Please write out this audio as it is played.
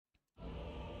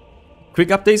quick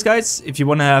updates, guys. If you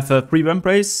want to have a free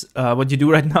Vambrace, what you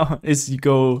do right now is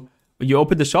you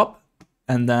open the shop,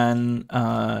 and then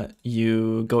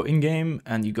you go in game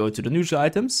and you go to the neutral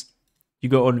items. You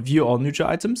go on view all neutral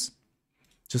items,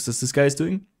 just as this guy is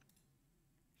doing.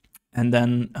 And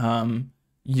then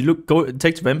you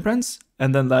take the Vambrace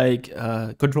and then like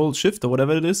Control Shift or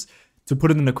whatever it is to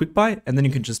put it in a quick buy, and then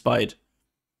you can just buy it.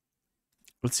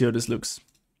 Let's see how this looks.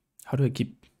 How do I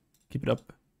keep it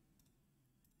up?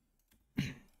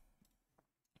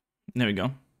 There we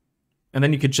go. And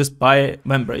then you could just buy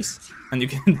Vambrace and you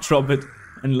can drop it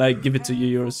and like give it to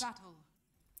yours.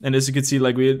 And as you can see,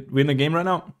 like we're in a game right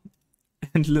now,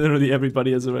 and literally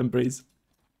everybody has a Vambrace.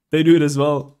 They do it as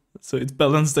well, so it's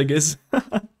balanced, I guess.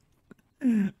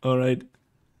 All right,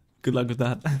 good luck with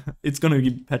that. It's gonna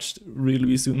be patched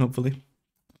really soon, hopefully.